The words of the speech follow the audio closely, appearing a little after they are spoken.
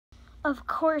Of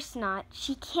course not.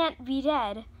 She can't be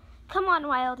dead. Come on,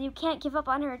 Wild, you can't give up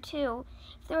on her, too.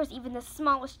 If there was even the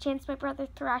smallest chance my brother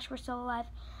Thrash were still alive,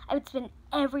 I would spend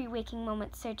every waking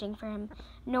moment searching for him,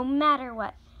 no matter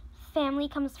what. Family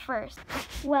comes first.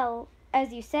 Well,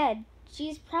 as you said,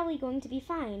 she's probably going to be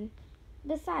fine.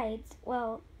 Besides,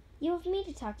 well, you have me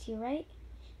to talk to, right?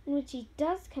 And when she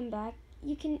does come back,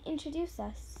 you can introduce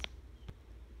us.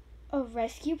 A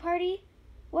rescue party?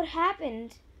 What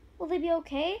happened? Will they be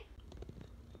okay?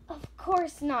 Of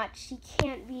course not. She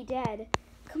can't be dead.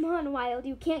 Come on, Wild.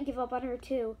 You can't give up on her,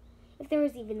 too. If there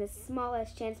was even the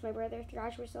smallest chance my brother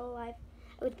Thrash were still alive,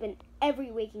 I would spend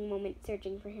every waking moment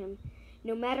searching for him.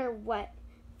 No matter what.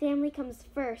 Family comes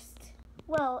first.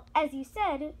 Well, as you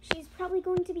said, she's probably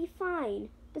going to be fine.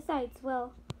 Besides,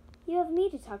 well, you have me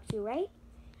to talk to, right?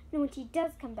 And when she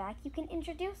does come back, you can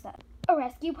introduce us. A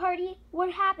rescue party?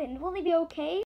 What happened? Will they be okay?